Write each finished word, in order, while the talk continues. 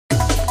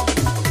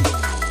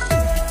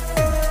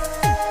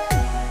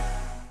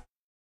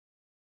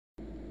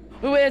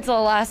We waited till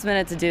the last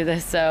minute to do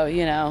this,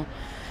 so,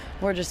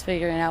 we're just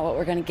figuring out what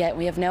we're going to get.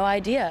 We have no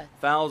idea.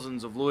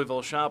 Thousands of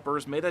Louisville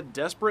shoppers made a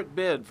desperate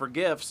bid for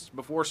gifts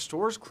before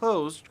stores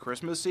closed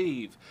Christmas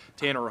Eve.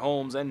 Tanner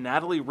Holmes and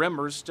Natalie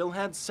Rimmers still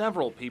had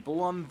several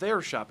people on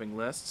their shopping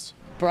lists.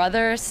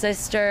 Brother,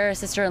 sister,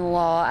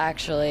 sister-in-law,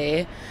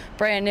 actually.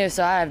 Brand new,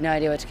 so I have no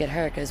idea what to get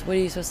her, because what are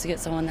you supposed to get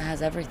someone that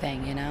has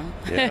everything,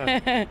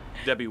 Yeah.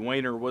 Debbie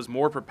Wayner was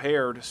more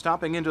prepared,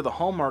 stopping into the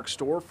Hallmark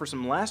store for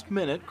some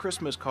last-minute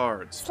Christmas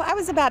cards. I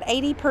was about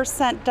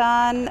 80%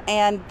 done,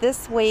 and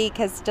this week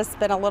has just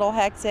been a little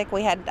hectic.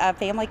 We had a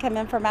family come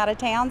in from out of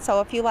town,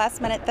 so a few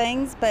last-minute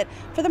things, but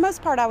for the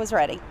most part, I was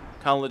ready.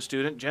 College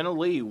student Jenna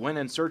Lee went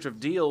in search of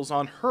deals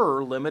on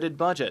her limited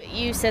budget.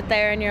 You sit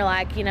there and you're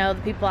like, the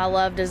people I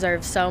love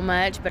deserve so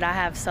much, but I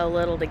have so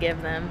little to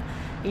give them.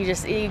 You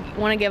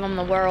want to give them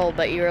the world,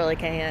 but you really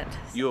can't.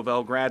 U of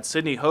L grad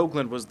Sydney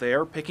Hoagland was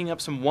there picking up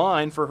some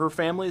wine for her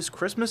family's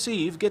Christmas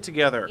Eve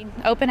get-together.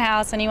 Open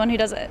house, anyone who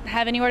doesn't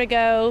have anywhere to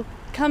go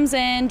comes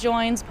in,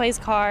 joins, plays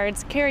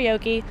cards,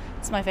 karaoke.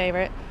 It's my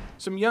favorite.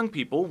 Some young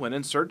people went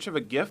in search of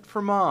a gift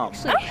for Mom.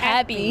 I'm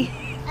happy.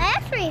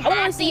 Actually, I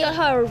want to see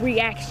her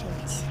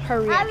reactions.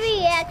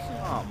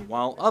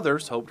 While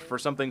others hoped for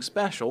something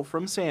special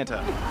from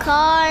Santa.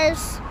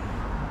 Cars,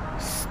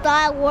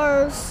 Star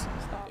Wars.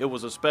 It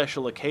was a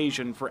special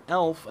occasion for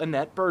elf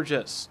Annette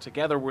Burgess,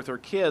 together with her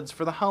kids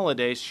for the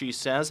holidays, she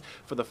says,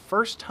 for the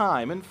first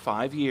time in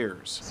 5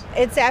 years.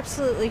 It's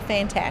absolutely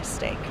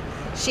fantastic.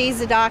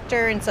 She's a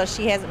doctor, and so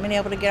she hasn't been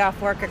able to get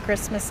off work at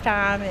Christmas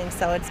time, and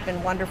so it's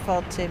been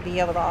wonderful to be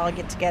able to all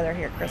get together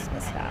here at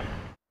Christmas time.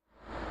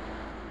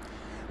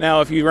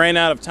 Now, if you ran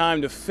out of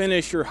time to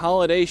finish your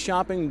holiday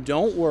shopping,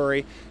 don't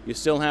worry. You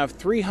still have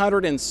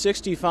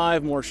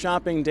 365 more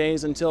shopping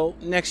days until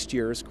next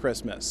year's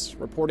Christmas.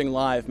 Reporting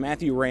live,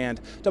 Matthew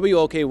Rand,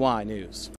 WOKY News.